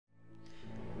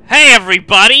Hey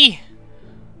everybody!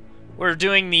 We're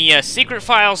doing the Secret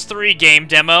Files 3 game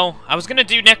demo. I was gonna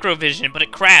do Necrovision, but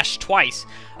it crashed twice.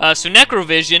 So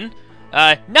Necrovision,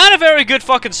 not a very good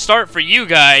fucking start for you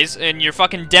guys, and your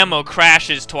fucking demo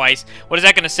crashes twice. What is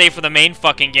that gonna say for the main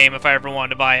fucking game if I ever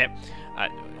wanted to buy it?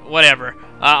 Whatever.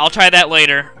 I'll try that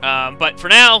later. But for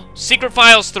now, Secret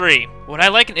Files 3. Would I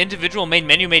like an individual main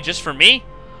menu made just for me?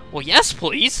 Well, yes,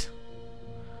 please.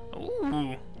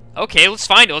 Ooh. Okay, let's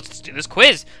find it. Let's do this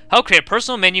quiz. How create a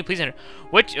personal menu, please enter.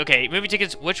 Okay, movie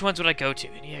tickets, which ones would I go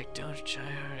to? Indiana Jones,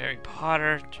 Harry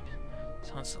Potter,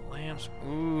 Silence of the Lambs.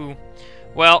 Ooh.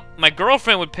 Well, my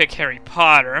girlfriend would pick Harry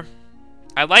Potter.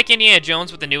 I like Indiana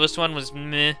Jones, but the newest one was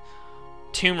meh.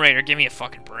 Tomb Raider, give me a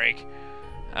fucking break.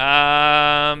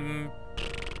 Silence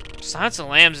of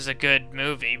the Lambs is a good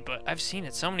movie, but I've seen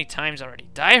it so many times already.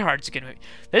 Die Hard's a good movie.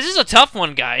 This is a tough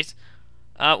one, guys.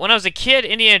 When I was a kid,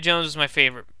 Indiana Jones was my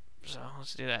favorite. So,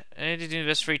 let's do that. I need to do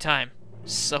this free time.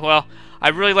 So, well, I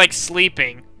really like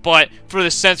sleeping, but for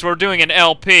the sense we're doing an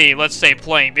LP, let's say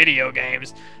playing video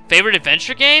games. Favorite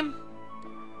adventure game?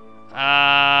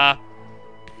 Not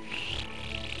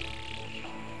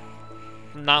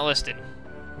listed.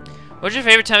 What's your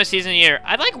favorite time of season of year?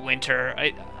 I like winter.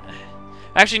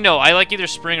 Actually, no, I like either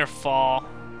spring or fall.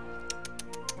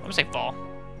 I'm gonna say fall.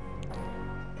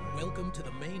 Welcome to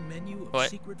the main menu of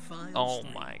What? Secret Files. Oh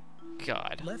my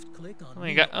god. Left click on Oh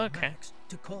my god, okay. Max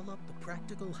to call up the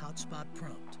practical hotspot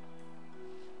prompt.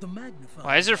 The magnifying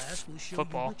Why is there glass will show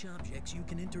football? you which objects you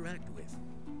can interact with.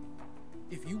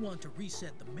 If you want to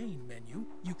reset the main menu,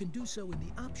 you can do so in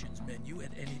the options menu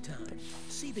at any time.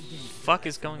 See the game Fuck guide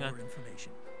is for going more on?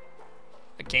 information.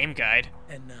 A game guide.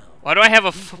 And now, Why do I have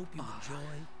a we hope you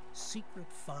enjoy Secret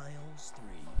Files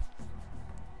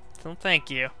 3. No, thank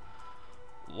you.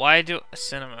 Why do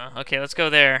cinema? Okay, let's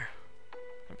go there.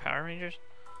 Power Rangers.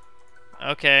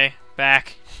 Okay,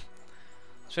 back.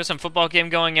 So there's some football game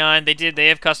going on. They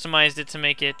have customized it to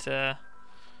make it show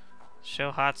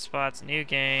hotspots. New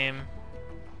game.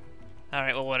 All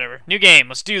right, well, whatever. New game.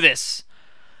 Let's do this.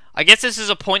 I guess this is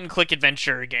a point-and-click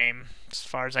adventure game, as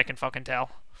far as I can fucking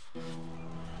tell.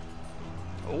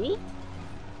 Oh.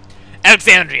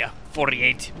 Alexandria,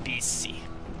 48 BC.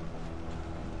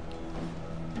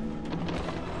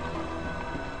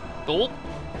 Oh.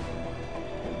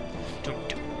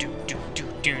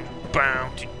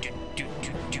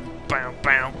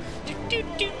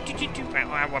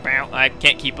 I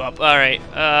can't keep up.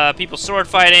 Alright, people sword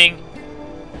fighting.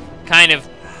 Kind of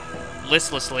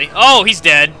listlessly. Oh, he's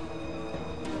dead.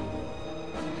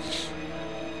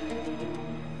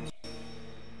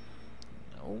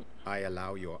 No. I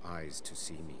allow your eyes to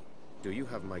see me. Do you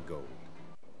have my gold?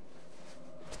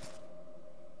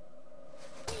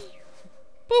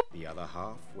 Boop. The other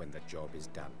half when the job is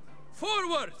done.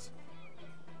 Forward!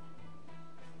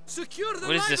 Secure the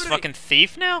What is this, library! fucking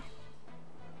thief now?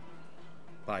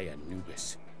 By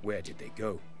Anubis, where did they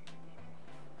go?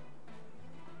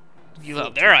 You allow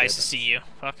their eyes to see you.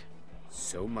 Fuck.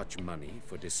 So much money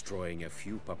for destroying a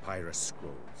few papyrus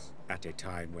scrolls at a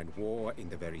time when war in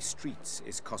the very streets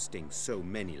is costing so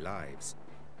many lives.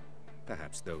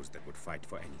 Perhaps those that would fight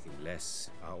for anything less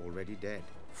are already dead.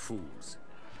 Fools.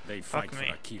 They fight for me.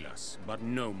 Achilles, but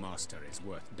no master is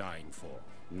worth dying for.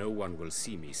 No one will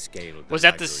see me scale the Was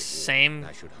that the library wall. same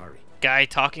I should hurry. guy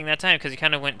talking that time? Because he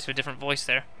kind of went to a different voice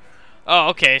there. Oh,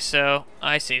 okay, so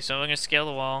I see. So I'm going to scale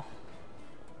the wall.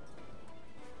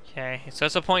 Okay, so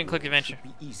it's a point-and-click adventure.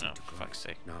 Should be easy Oh, to for climb. fuck's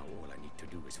sake. Now all I need to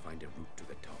do is find a route to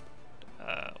the top.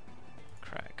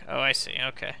 Crack. Oh, I see.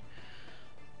 Okay.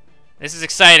 This is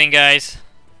exciting, guys.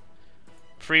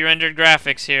 Pre-rendered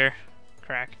graphics here.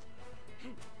 Crack.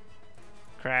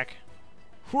 Crack.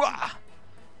 Hooah!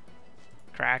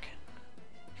 Crack.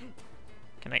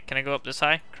 Can I go up this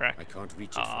high? Crack. I can't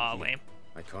reach it Aw, from here. lame.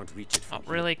 I can't reach it Oh, from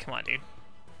here. really? Come on, dude.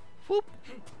 Whoop.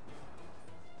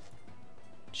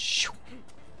 Shoo.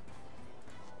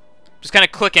 Just kind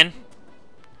of clicking.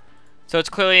 So it's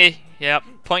clearly, yep,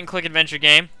 point-and-click adventure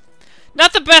game.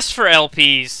 Not the best for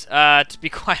LPs, to be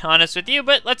quite honest with you,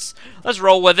 but let's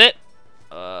roll with it.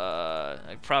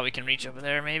 I probably can reach over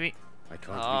there, maybe. I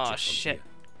can't reach Oh it from shit. here.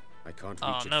 I can't reach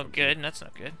Oh, it no from good. here. That's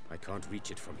not good. I can't reach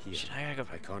it from here. Shit, I gotta go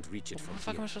I back. can't reach it What from the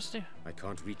fuck am I here. supposed to do? I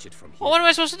can't reach it from here. Well, what am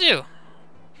I supposed to do?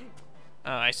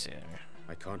 Oh, I see.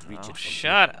 I can't reach Oh, it from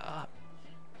shut up.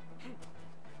 here.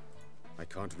 I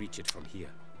can't reach it from here.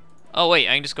 Oh, wait,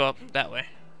 I can just go up that way.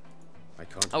 I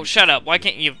can't Oh, reach shut it up. from Why here.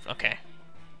 can't you... Okay.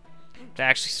 To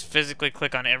actually physically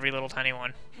click on every little tiny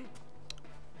one.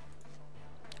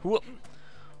 Whoop.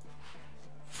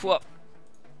 Whoop.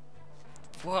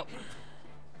 Whoop.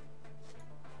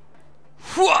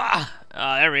 Whoop.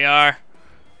 There we are.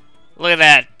 Look at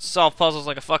that. Solve puzzles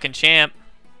like a fucking champ.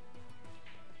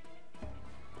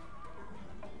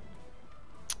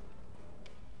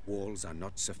 Walls are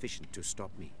not sufficient to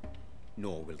stop me,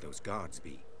 nor will those guards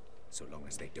be, so long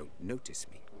as they don't notice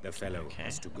me. The fellow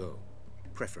has to go,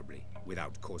 preferably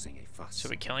without causing a fuss. So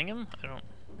are we killing him? I don't...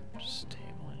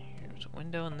 Stable in here. There's a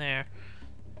window in there.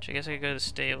 Which I guess I could go to the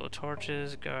stable.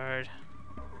 Torches, guard.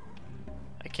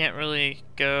 I can't really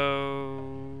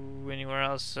go anywhere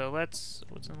else, so let's...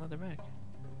 What's in the leather bag?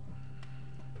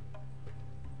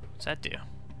 What's that do?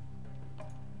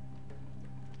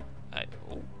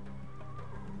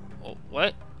 Oh,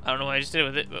 what? I don't know what I just did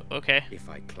with it, but okay. If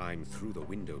I climb through the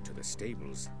window to the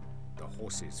stables, the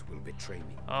horses will betray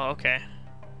me. Oh, okay.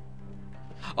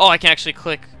 Oh, I can actually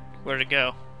click where to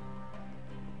go.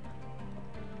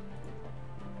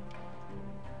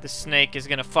 The snake is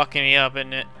gonna fuck me up,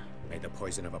 isn't it? May the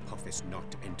poison of Apophis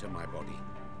not enter my body.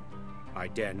 I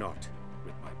dare not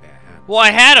with my bare hands. Well, I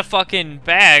had a fucking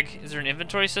bag. Is there an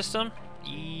inventory system?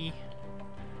 E.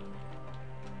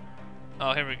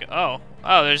 Oh, here we go.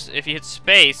 Oh, there's, if you hit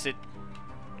space, it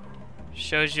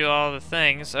shows you all the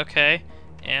things. Okay.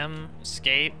 M,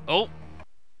 escape. Oh!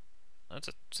 That's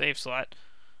a save slot.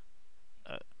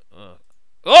 Oh!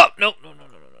 No!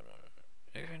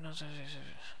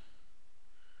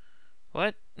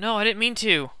 What? No, I didn't mean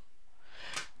to.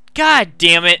 God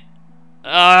damn it!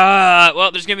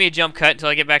 Well, there's gonna be a jump cut until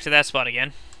I get back to that spot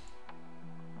again.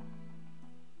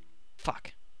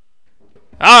 Fuck.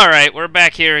 Alright, we're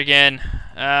back here again.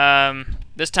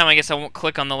 This time I guess I won't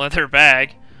click on the leather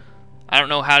bag. I don't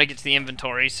know how to get to the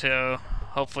inventory, so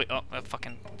hopefully... Oh, that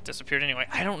fucking disappeared anyway.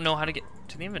 I don't know how to get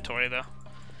to the inventory, though.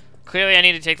 Clearly I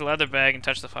need to take the leather bag and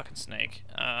touch the fucking snake.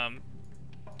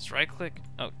 Just right-click.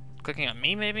 Oh, clicking on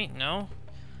me, maybe? No?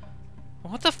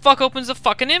 What the fuck opens the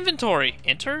fucking inventory?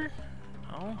 Enter?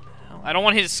 Oh, I don't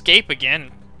want to hit escape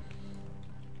again.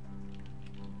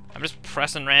 I'm just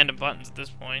pressing random buttons at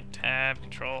this point. Tab,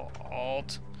 Control,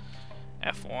 Alt,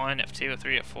 F1, F2,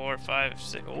 F3, F4, F5,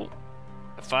 F6. Oh,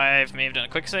 F5 may have done a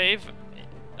quick save.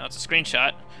 No, it's a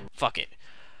screenshot. Fuck it.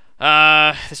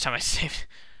 This time I saved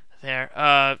there.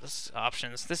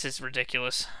 Options. This is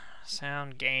ridiculous.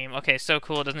 Sound, game. Okay, so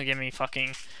cool. It doesn't give me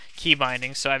fucking key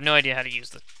bindings, so I have no idea how to use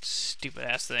the stupid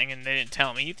ass thing, and they didn't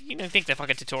tell me. You don't think the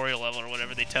fucking tutorial level or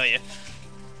whatever they tell you.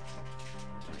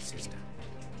 My sister.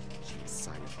 She is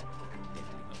silent and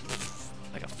deadly.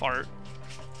 Like a fart.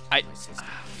 My sister.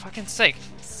 Fucking sake.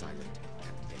 She is silent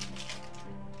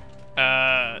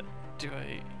and deadly. Do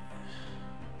I...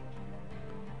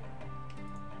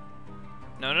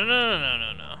 No.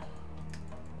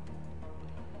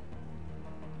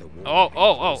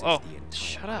 Oh.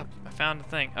 Shut up. I found the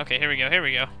thing. Okay, here we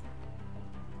go.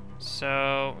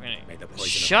 So, we're gonna...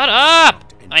 Shut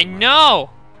up! I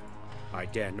know! I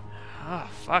dare not. Ah,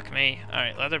 fuck me.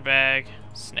 Alright, leather bag,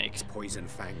 snake. Its poison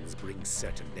fangs bring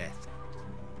certain death.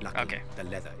 Luckily, Okay. the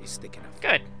leather is thick enough.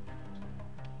 Good.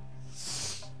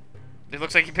 It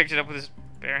looks like he picked it up with his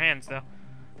bare hands, though.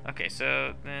 Okay,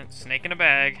 so, then, snake in a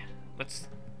bag. Let's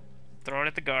throw it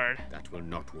at the guard. That will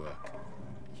not work.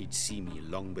 He'd see me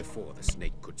long before the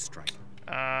snake could strike.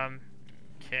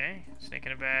 Okay. Snake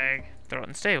in a bag. Throw it in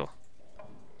the stable.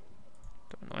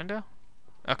 Throw it in the window.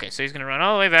 Okay, so he's gonna run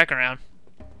all the way back around.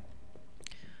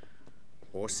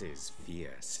 Horses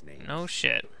fear snakes. No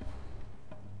shit.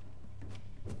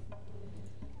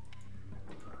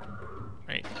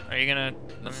 Right. Are you gonna...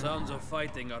 The sounds of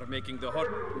fighting are making the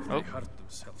hurt if they hurt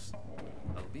themselves.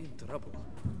 I'll be in trouble.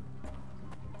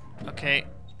 Okay.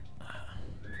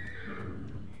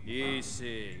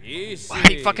 Easy. Why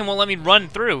he fucking won't let me run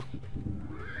through?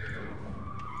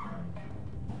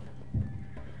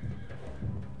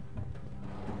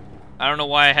 I don't know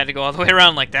why I had to go all the way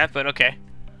around like that, but okay.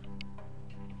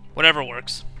 Whatever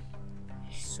works.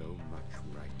 So much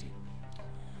writing.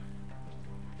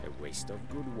 A waste of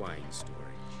good wine storage.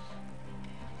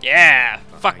 Yeah!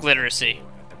 Fuck Behind literacy. the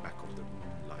door at the back of the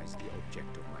room lies the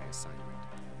object of my assignment.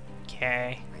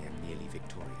 Okay. I am nearly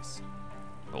victorious.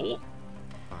 Oh.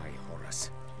 By Horus,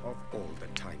 of all the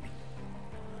timing.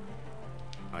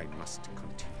 I must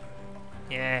continue.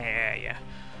 Yeah.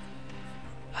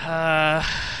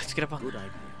 Let's get up on... Good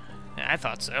idea. Yeah, I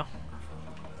thought so.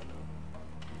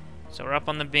 So we're up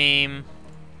on the beam.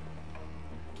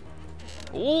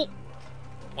 Ooh!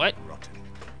 What? Rotten.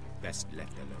 Best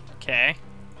left alone. Okay.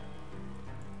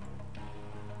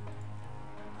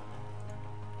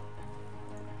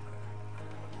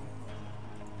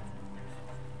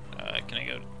 Can I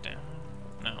go down?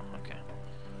 No, okay.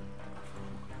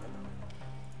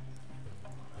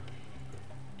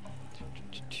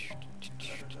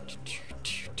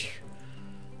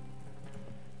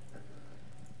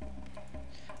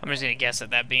 I'm just gonna guess that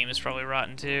that beam is probably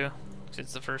rotten too, 'cause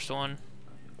it's the first one.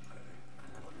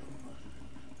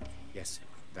 Yes,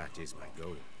 that is my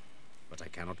goal. But I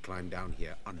cannot climb down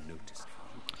here unnoticed.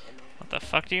 What the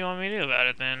fuck do you want me to do about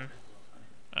it then?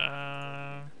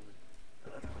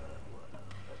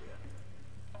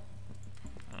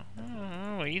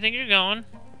 Where do you think you're going?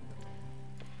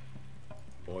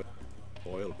 Oil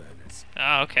burners.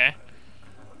 Oh, okay.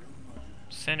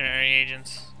 Incendiary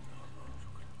agents.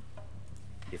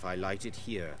 If I light it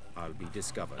here, I'll be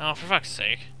discovered. Oh, for fuck's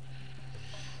sake.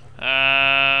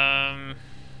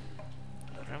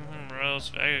 Rose,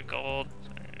 bag of gold.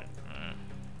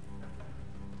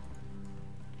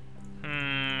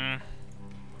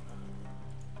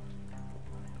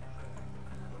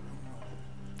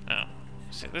 Oh,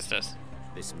 see what this does.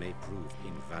 This may prove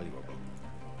invaluable.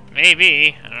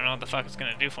 Maybe. I don't know what the fuck it's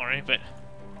gonna do for me, but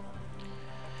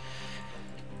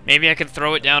maybe I could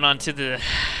throw it down onto the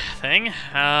thing.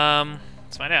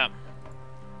 Let's find out.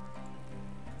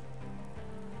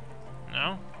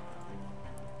 No?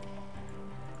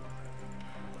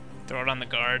 Throw it on the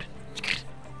guard.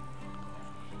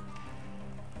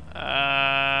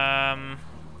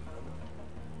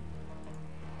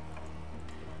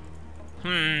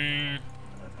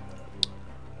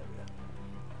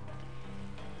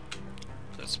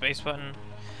 The space button.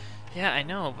 Yeah, I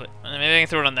know, but maybe I can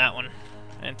throw it on that one.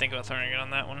 I didn't think about throwing it on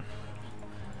that one.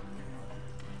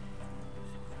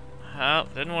 Oh,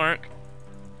 didn't work.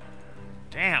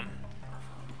 Damn.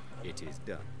 It is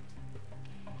done.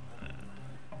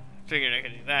 Figured I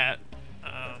could do that.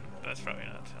 That's probably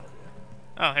not.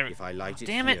 Oh, here we go. If I light it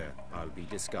Damn here, it. I'll be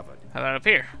discovered. How about up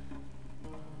here?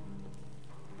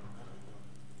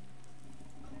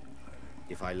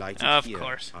 If I light it Of here,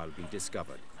 course. I'll be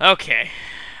discovered. Okay.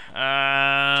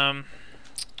 The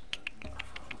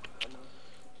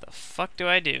fuck do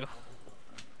I do?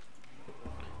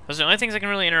 Those are the only things I can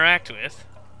really interact with.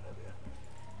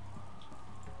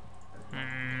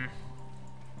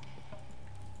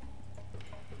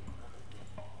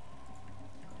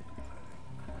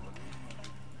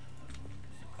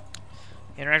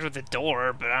 Interact with the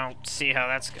door, but I don't see how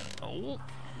that's gonna. Oh,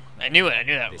 I knew it. I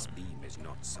knew that This one. beam is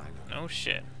not silent. Oh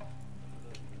shit.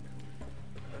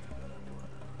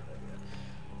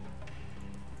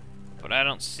 But I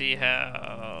don't see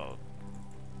how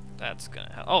that's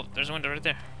gonna help. Oh, there's a window right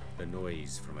there. The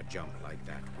noise from a jump like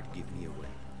that would give me away.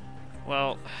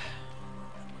 Well,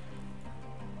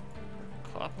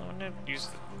 cloth loaded. Use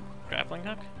the grappling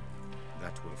hook.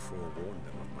 That will forewarn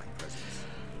them of my presence.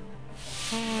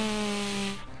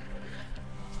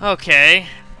 Okay.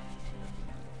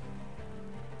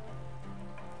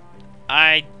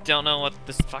 I don't know what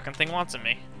this fucking thing wants of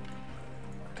me.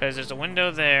 Because there's a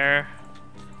window there.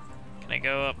 Can I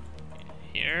go up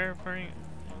here?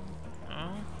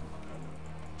 Oh.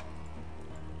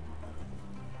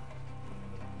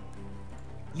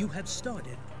 You have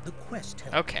started the quest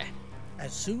hub. Okay.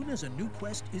 As soon as a new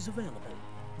quest is available,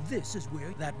 this is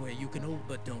where you can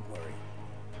but don't worry.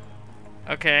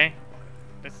 Okay.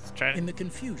 Let's try to... In the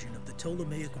confusion of the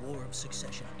Ptolemaic War of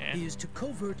Succession, Yeah. he is to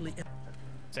covertly... Is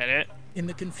that it? In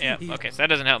the Yeah, confusion... okay, so that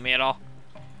doesn't help me at all.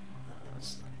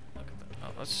 Let's look at the...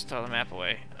 Oh, let's just throw the map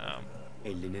away. A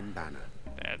linen banner.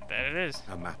 That it is.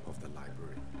 A map of the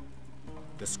library.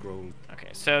 The scroll. Okay,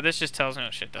 so this just tells me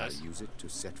what shit I'll does. use it to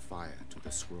set fire to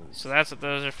the scrolls. So that's what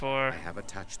those are for. I have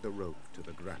attached the rope to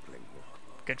the grappling hook.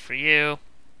 Good for you.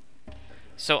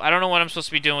 So I don't know what I'm supposed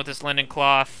to be doing with this linen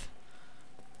cloth.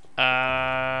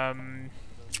 I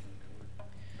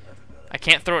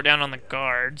can't throw it down on the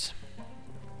guards,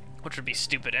 which would be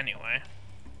stupid anyway.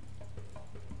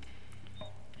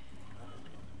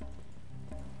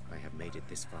 I have made it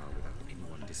this far without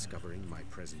anyone discovering my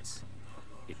presence.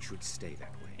 It should stay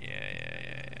that way.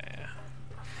 Yeah.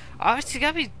 Oh, it's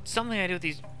gotta be something I do with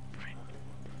these.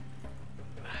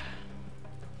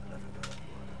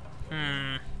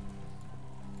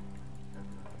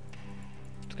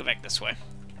 Let's go back this way.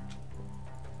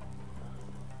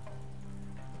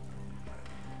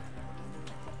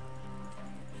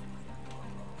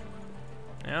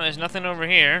 No, there's nothing over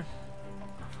here.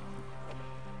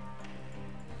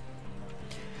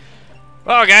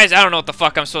 Well, guys, I don't know what the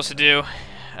fuck I'm supposed to do.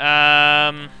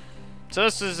 So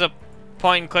this is a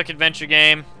point-and-click adventure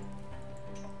game.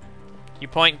 You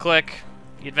point and click,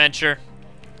 you adventure.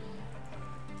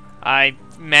 I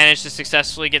managed to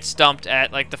successfully get stumped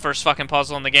at, like, the first fucking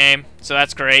puzzle in the game, so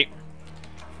that's great.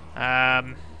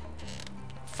 Fucking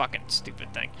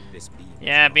stupid thing. This beam.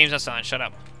 Yeah, beam's not silent, shut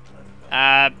up.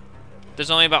 There's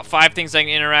only about 5 things I can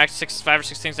interact, 5 or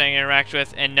 6 things I can interact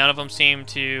with, and none of them seem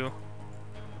to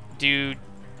do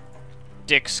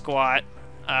dick squat.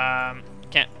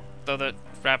 can't throw the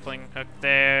grappling hook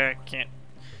there. I can't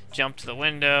jump to the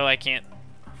window. I can't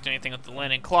do anything with the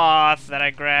linen cloth that I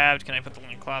grabbed. Can I put the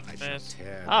linen cloth I with shall this?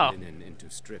 tear Oh. the linen into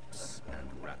strips and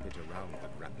wrap it around the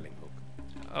grappling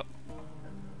hook.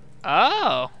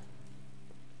 Oh.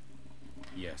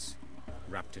 Yes,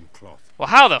 wrapped in cloth. Well,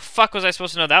 how the fuck was I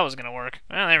supposed to know that was gonna work?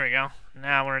 Well, there we go.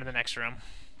 Now we're in the next room.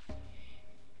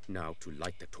 Now to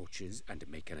light the torches and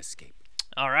make an escape.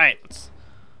 Alright, let's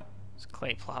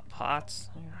clay pots.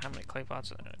 How many clay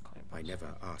pots are there? I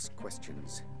never ask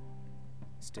questions.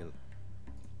 Still,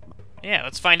 Yeah,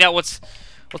 let's find out what's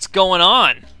going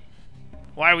on.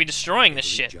 Why are we destroying this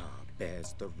every shit? jar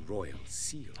bears the royal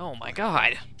seal. Oh my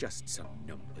god. Just some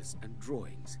numbers and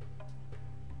drawings.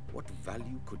 What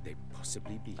value could they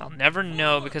possibly be? I'll never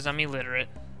know because I'm illiterate.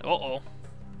 Uh-oh.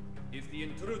 If the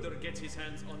intruder gets his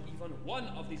hands on even one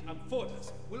of these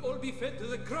amphoras, we'll all be fed to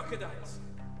the crocodiles.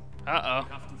 Uh-oh.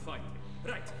 Have to fight.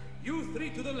 Right, you three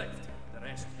to the left. The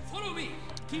rest, follow me.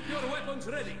 Keep your weapons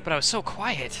ready. But I was so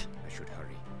quiet. I should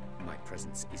hurry. My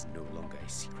presence is no longer a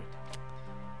secret.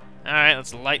 Alright,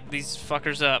 let's light these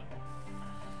fuckers up.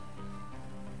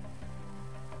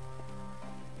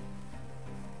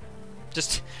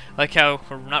 Just like how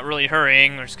we're not really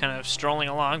hurrying, we're just kind of strolling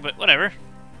along, but whatever.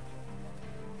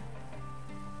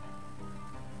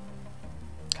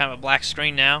 Kind of a black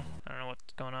screen now. I don't know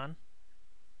what's going on.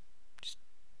 Just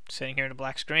sitting here in a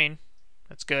black screen.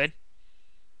 That's good.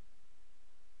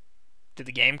 Did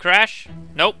the game crash?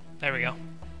 Nope. There we go.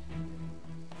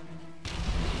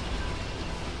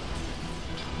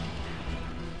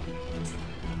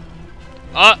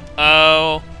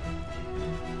 Uh-oh.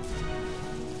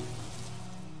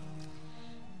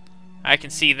 I can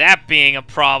see that being a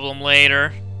problem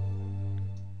later.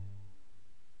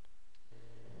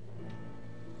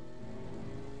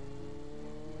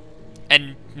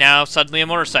 And now suddenly a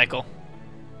motorcycle.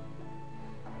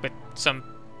 With some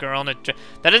girl in a...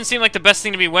 That doesn't seem like the best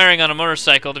thing to be wearing on a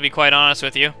motorcycle, to be quite honest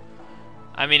with you.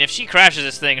 I mean, if she crashes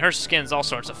this thing, her skin's all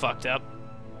sorts of fucked up.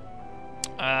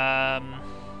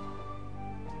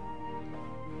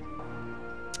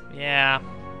 Yeah.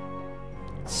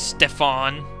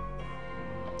 Stefan.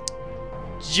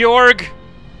 Jorg. Is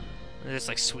this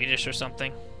like Swedish or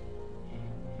something?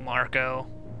 Marco.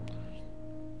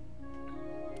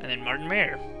 And then Martin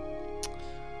Mayer.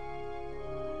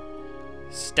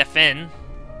 Stefan.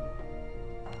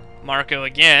 Marco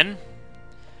again.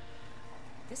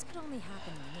 This could only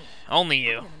happen to me. Only I'm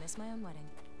you. gonna miss my own wedding.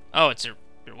 Oh, it's your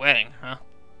wedding, huh?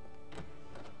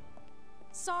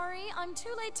 Sorry, I'm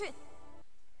too late to...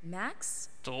 Max?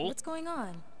 Duel? What's going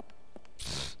on?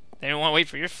 They didn't want to wait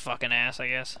for your fucking ass, I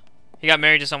guess. He got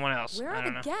married to someone else. Where I are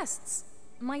don't the know. guests?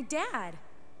 My dad?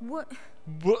 What?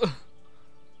 What?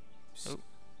 Oh.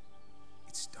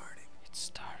 It's starting. It's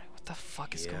starting. What the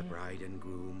fuck is Dear going on? bride and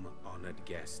groom, honored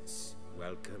guests,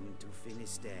 welcome to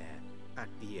Finisterre at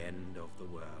the end of the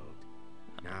world.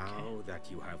 Now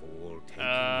that you have all taken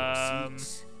your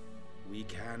seats, we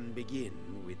can begin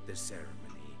with the ceremony.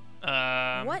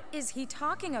 What is he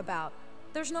talking about?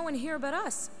 There's no one here but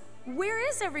us. Where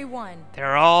is everyone?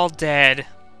 They're all dead.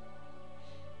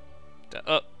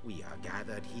 We are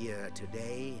gathered here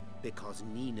today because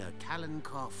Nina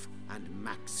Kalenkoff and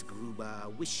Max Gruber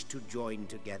wish to join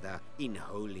together in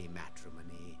holy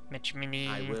matrimony.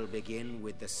 I will begin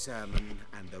with the sermon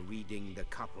and the reading the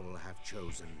couple have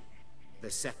chosen.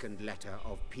 The second letter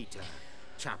of Peter,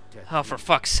 chapter 3. Oh, for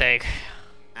fuck's sake.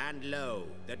 And lo,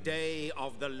 the day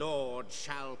of the Lord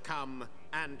shall come,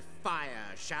 and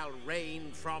fire shall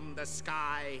rain from the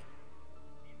sky.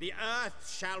 The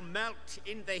earth shall melt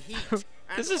in the heat, and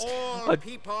This is all a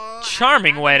people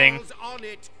charming and wedding. animals on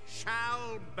it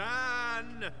shall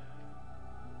burn.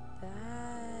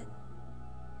 That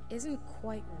isn't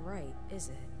quite right, is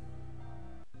it?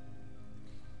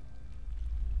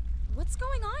 What's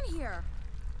going on here?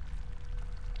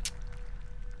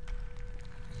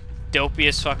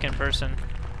 Dopiest fucking person.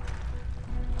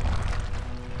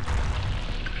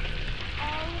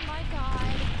 Oh my god.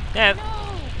 Yeah. No!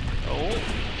 Oh.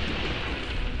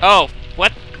 Oh,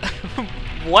 what?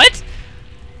 What?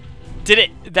 Did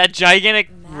it, that gigantic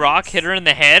rock hit her in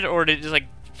the head, or did it just like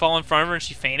fall in front of her and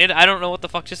she fainted? I don't know what the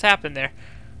fuck just happened there.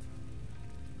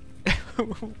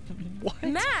 What?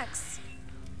 Max!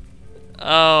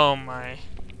 Oh my.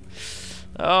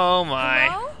 Oh my.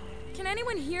 Hello? Can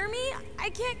anyone hear me? I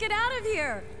can't get out of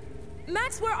here.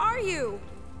 Max, where are you?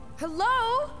 Hello?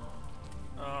 Oh.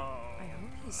 I hope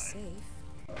he's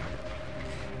safe.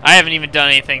 I haven't even done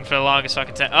anything for the longest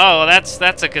fucking time. Oh,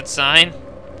 that's a good sign.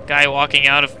 Guy walking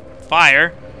out of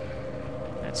fire.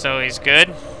 And so he's good.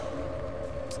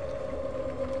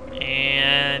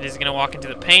 And he's gonna walk into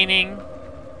the painting.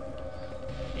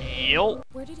 Yo.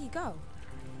 Where did he go?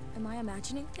 Am I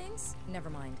imagining things? Never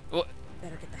mind. What?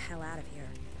 Better get the hell out of here.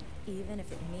 Even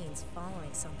if it means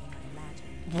following something I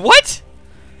imagine. What?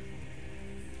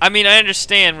 I mean, I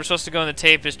understand we're supposed to go in the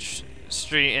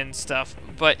tapestry and stuff,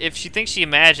 but if she thinks she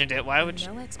imagined it, why would she?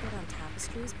 I'm no expert on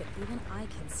tapestries, but even I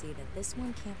can see that this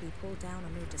one can't be pulled down or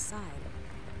moved aside.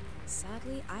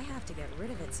 Sadly, I have to get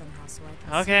rid of it somehow so I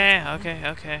can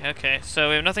Okay. So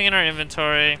we have nothing in our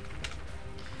inventory.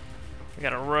 We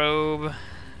got a robe,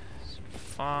 some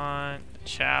font,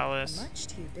 chalice. Much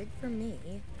too big for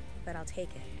me, but I'll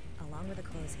take it, along with a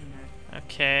clothes hanger.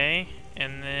 Okay,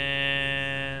 and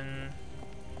then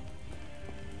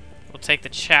we'll take the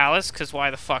chalice, because why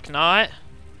the fuck not?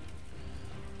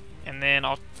 And then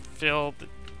I'll fill the...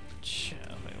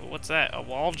 what's that? A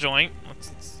wall joint.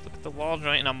 Let's look at the wall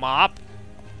joint and a mop.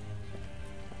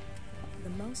 The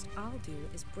most I'll do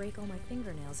is break all my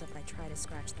fingernails if I try to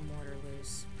scratch the mortar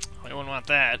loose. We wouldn't want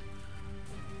that.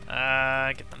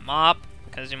 Get the mop,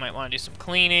 because you might want to do some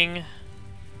cleaning. You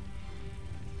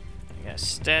got a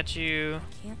statue.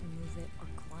 Can't move it or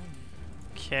climb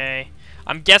it. Okay.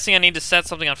 I'm guessing I need to set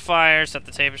something on fire, set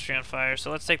the tapestry on fire. So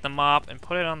let's take the mop and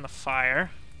put it on the fire.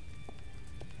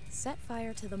 Set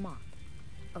fire to the mop.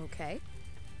 Okay.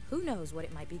 Who knows what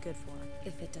it might be good for?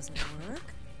 If it doesn't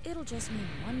work, it'll just mean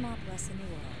one mop less in the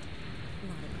world.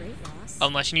 Not a great loss.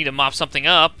 Unless you need to mop something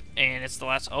up, and it's the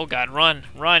last... Oh god, run,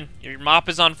 run. Your mop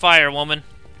is on fire, woman.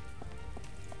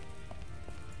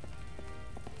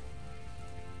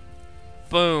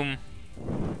 Boom.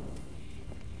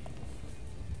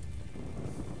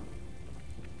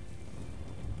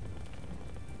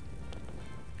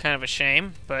 Kind of a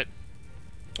shame, but...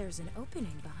 There's an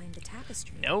opening behind the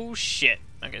tapestry. No shit.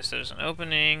 Okay, so there's an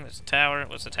opening, there's a tower.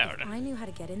 What's the tower? If I knew how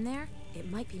to get in there, it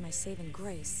might be my saving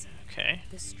grace. Okay.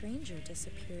 The stranger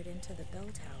disappeared into the bell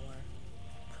tower.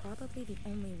 Probably the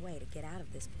only way to get out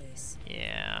of this place.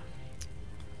 Yeah.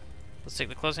 Let's take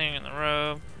the closing and the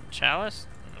robe. Chalice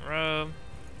and the robe.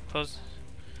 Close.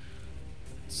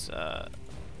 It's,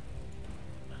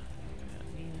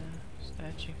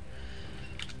 statue.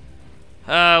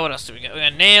 What else do we got? We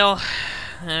got a nail.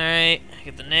 Alright,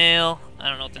 get the nail. I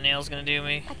don't know what the nail's gonna do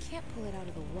me. I can't pull it out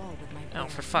of the wall with my Oh, bare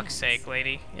for fuck's hands. sake,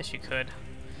 lady. Yes, you could.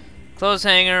 Clothes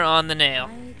hanger on the nail.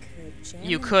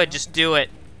 You could, just do it.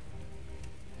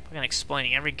 I'm gonna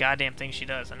explaining every goddamn thing she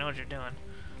does. I know what you're doing.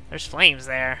 There's flames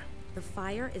there. The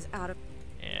fire is out of...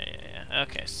 Yeah.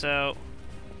 Okay, so...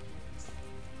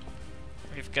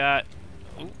 We've got...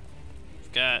 Ooh,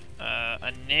 we've got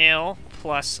a nail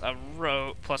plus a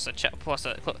robe plus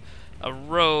a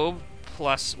robe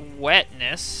plus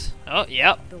wetness. Oh,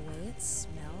 yep. The way it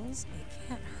smells, it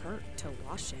can't hurt to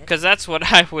wash it. Because that's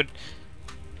what I would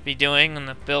be doing when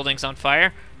the building's on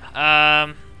fire.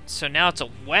 So now it's a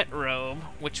wet robe,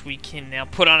 which we can now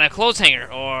put on a clothes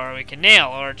hanger, or we can nail,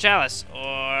 or a chalice,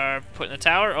 or put in the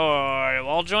tower, or a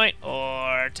wall joint,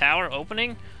 or tower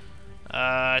opening.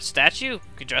 Statue?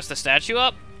 Could dress the statue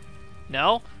up?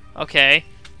 No? Okay.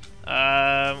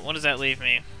 What does that leave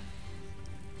me?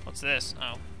 What's this?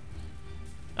 Oh.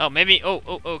 Oh, maybe...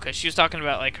 Oh, because she was talking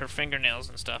about, like, her fingernails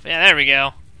and stuff. Yeah, there we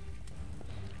go.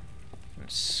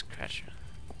 Scratch her.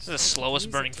 This is the slowest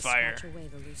burning fire.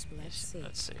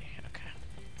 Let's see. Okay.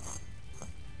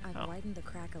 I've widened the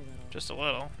crack a little. Just a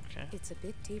little. Okay. It's a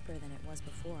bit deeper than it was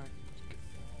before.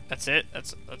 That's it?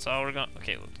 That's all we're going...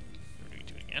 Okay, what do we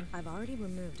do again? I've already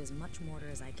removed as much mortar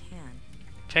as I can.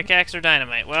 Pickaxe or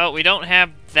dynamite? Well, we don't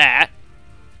have that.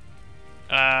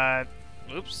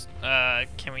 Oops.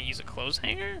 Can we use a clothes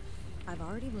hanger? I've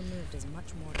already removed as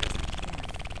much mortar as I can.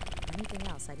 For anything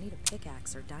else, I'd need a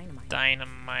pickaxe or dynamite.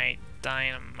 Dynamite.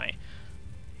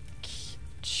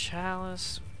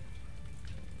 Chalice.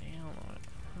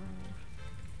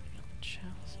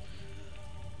 Chalice.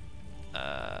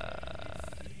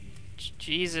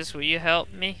 Jesus, will you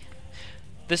help me?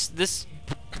 This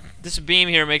beam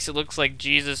here makes it look like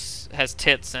Jesus has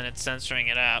tits and it's censoring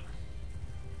it out.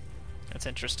 That's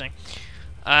interesting.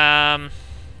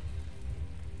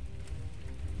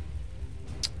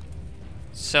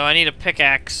 So I need a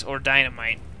pickaxe or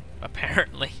dynamite,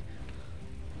 apparently.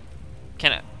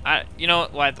 Can I you know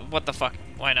what? What the fuck?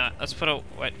 Why not? Let's put a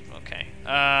wet. Okay.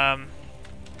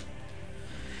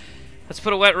 Let's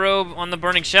put a wet robe on the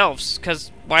burning shelves.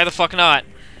 Cause why the fuck not?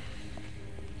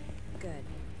 Good.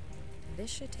 This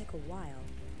should take a while,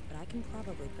 but I can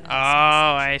probably put Oh,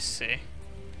 out I see.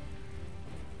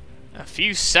 A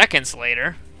few seconds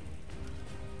later.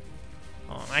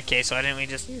 Oh, in that case, why didn't we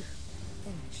just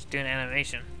do an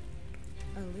animation?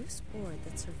 A loose board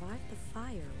that survived the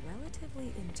fire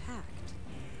relatively intact.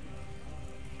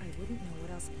 I wouldn't know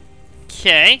what else.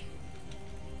 Okay.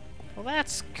 Well,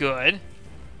 that's good.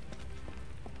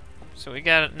 So we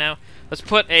got it now. Let's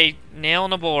put a nail on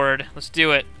the board. Let's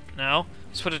do it. No.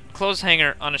 Let's put a clothes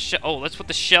hanger on a shelf. Oh, let's put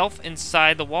the shelf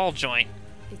inside the wall joint.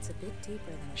 It's a bit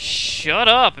deeper than it Shut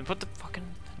up and put the fucking...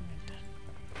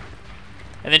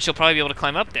 And then she'll probably be able to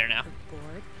climb up there now. The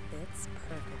board fits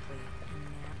perfectly in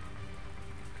there.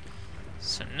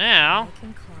 So now... I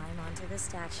can climb onto the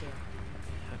statue.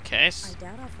 Okay. I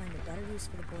doubt I'll find a better use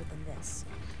for the board than this.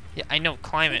 Yeah, I know.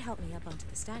 Climb Could it. help me up onto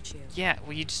the statue. Yeah,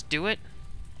 will you just do it?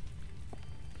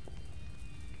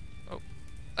 Oh.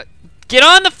 Get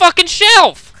on the fucking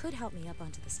shelf! Could help me up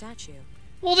onto the statue.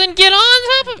 Well, then get on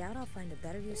I top of... doubt I'll find a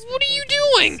better use for What the are you board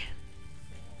than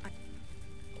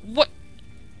doing? What?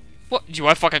 What? Do you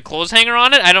want a fucking clothes hanger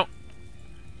on it? I don't...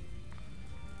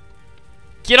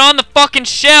 Get on the fucking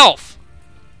shelf!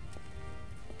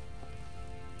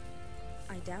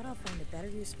 I doubt I'll find a better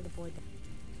use for the board than...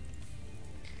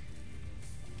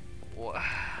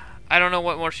 I don't know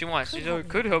what more she wants. She Could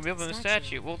could help help me up on the statue.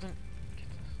 statue. Well, then... Do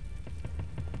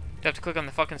I have to click on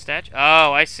the fucking statue?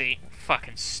 Oh, I see.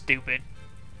 Fucking stupid.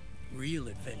 Real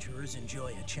adventurers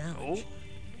enjoy a challenge.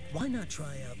 Why not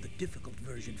try out the difficult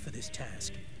version for this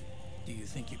task? Do you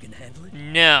think you can handle it?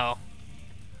 No.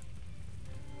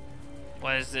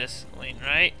 What is this? Lean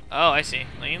right? Oh, I see.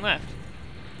 Lean left.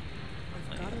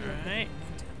 I've got to work with Right.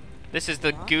 momentum. This is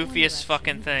the Walk one goofiest direction,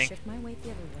 fucking thing. Shift my weight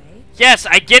the other way. Yes,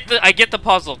 I get the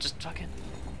puzzle. Just fucking...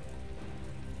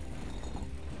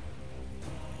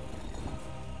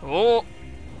 Oh.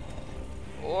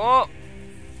 Oh.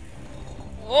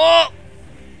 Oh.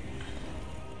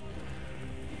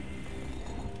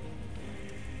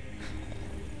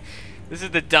 This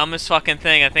is the dumbest fucking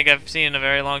thing I think I've seen in a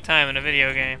very long time in a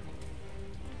video game.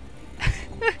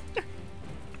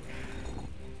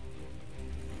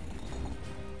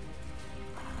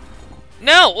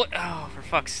 No! What? Oh, for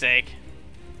fuck's sake.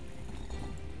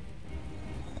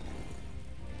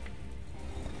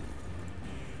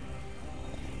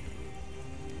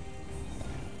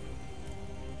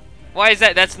 Why is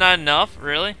that? That's not enough?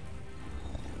 Really?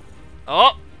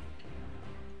 Oh!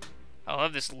 I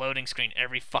love this loading screen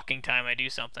every fucking time I do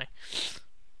something.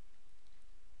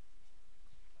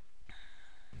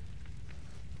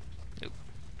 Oop.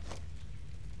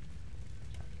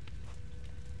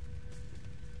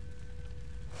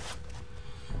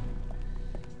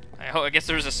 I guess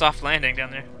there was a soft landing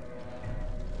down there.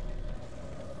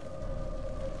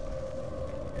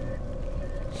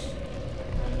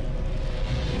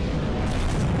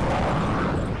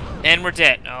 And we're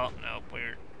dead. Oh, no,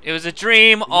 it was a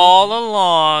dream all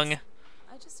along.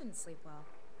 I just didn't sleep well.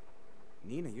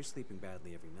 Nina, you're sleeping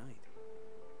badly every night.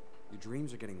 Your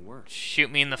dreams are getting worse.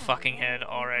 Shoot me in the fucking head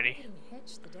already. Getting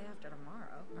hitched the day after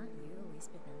tomorrow. Aren't you the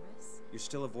least bit nervous? You're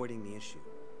still avoiding the issue.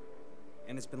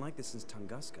 And it's been like this since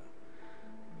Tunguska.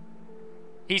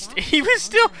 He was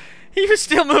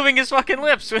still moving his fucking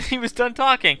lips when he was done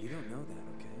talking. You don't know that,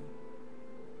 okay?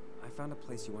 I found a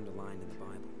place you underlined in the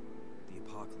Bible. The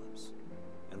apocalypse.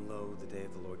 And lo, the day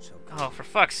of the Lord shall come. Oh, for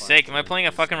fuck's sake, am I playing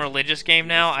a fucking religious game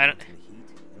now? I don't... The heat,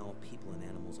 and all people and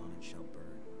animals on it shall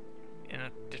burn. In a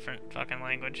different fucking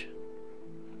language.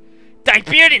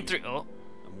 Tiberian through. Oh.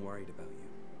 I'm worried about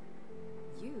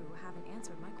you. You haven't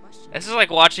answered my question. This is like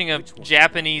watching a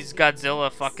Japanese Godzilla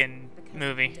fucking Because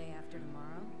movie. the day after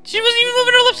tomorrow. She wasn't even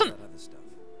moving her lips All on. that other stuff.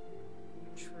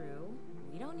 True.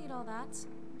 We don't need all that.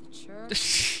 The church, the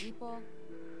people.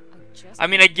 I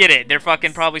mean, I get it. They're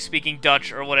fucking probably speaking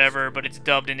Dutch or whatever, but it's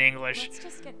dubbed in English. Let's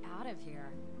just get out of here.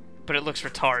 But it looks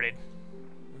retarded.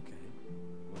 Okay.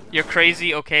 You're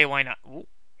crazy? Okay, why not? Ooh.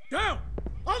 Down!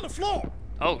 On the floor!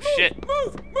 Oh, Move, shit.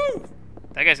 Move! Move!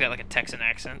 That guy's got like a Texan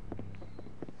accent.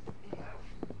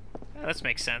 Yeah, this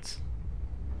makes sense.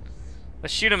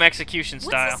 Let's shoot him execution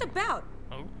style. What's this about?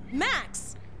 Oh.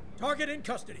 Max! Target in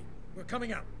custody. We're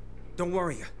coming out. Don't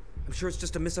worry. I'm sure it's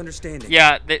just a misunderstanding.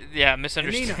 Yeah, yeah, And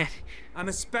misunderstanding. Nina, I'm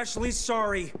especially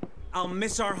sorry. I'll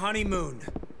miss our honeymoon.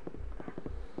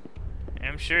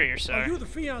 I'm sure you're Are sorry. you the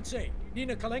fiancée,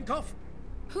 Nina Kalenkov?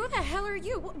 Who the hell are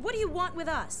you? What do you want with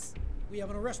us? We have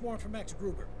an arrest warrant for Max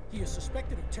Gruber. He is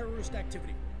suspected of terrorist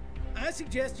activity. I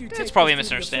suggest you That's take probably a this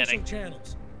through the misunderstanding. official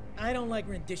channels. I don't like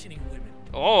renditioning women.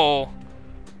 Oh.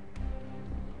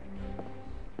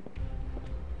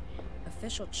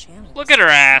 Official channels. Look at her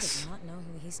He ass. does not know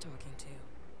who he's talking to.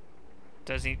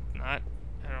 Does he not?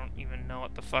 I don't even know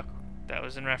what the fuck that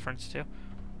was in reference to.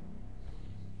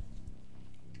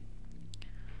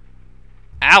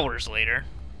 Hours later.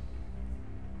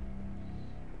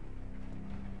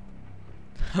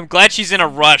 I'm glad she's in a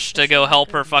rush to go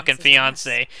help her fucking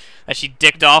fiance that she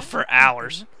dicked off for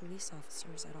hours. They're not police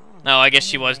officers at all. No, I guess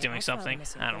she was doing something.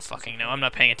 I don't fucking know. I'm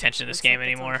not paying attention to this game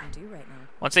anymore.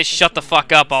 Once they shut the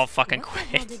fuck up, I'll fucking What the hell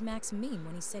quit. did Max mean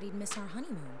when he said he'd miss our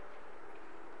honeymoon?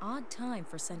 Odd time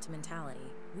for sentimentality.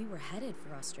 We were headed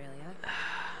for Australia.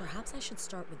 Perhaps I should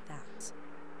start with that.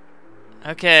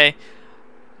 Okay.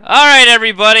 Alright,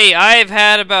 everybody. I've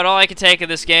had about all I could take of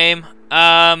this game.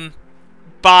 Bye.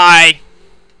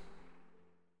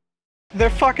 They're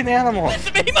fucking animals.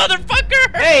 It's me,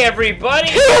 motherfucker! Hey, everybody!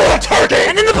 Kill a target!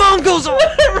 And then the bomb goes off!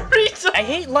 I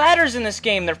hate ladders in this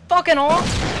game. They're fucking off.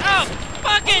 Oh,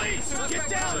 fuck it! Get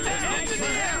down!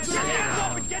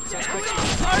 Get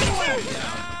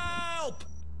down!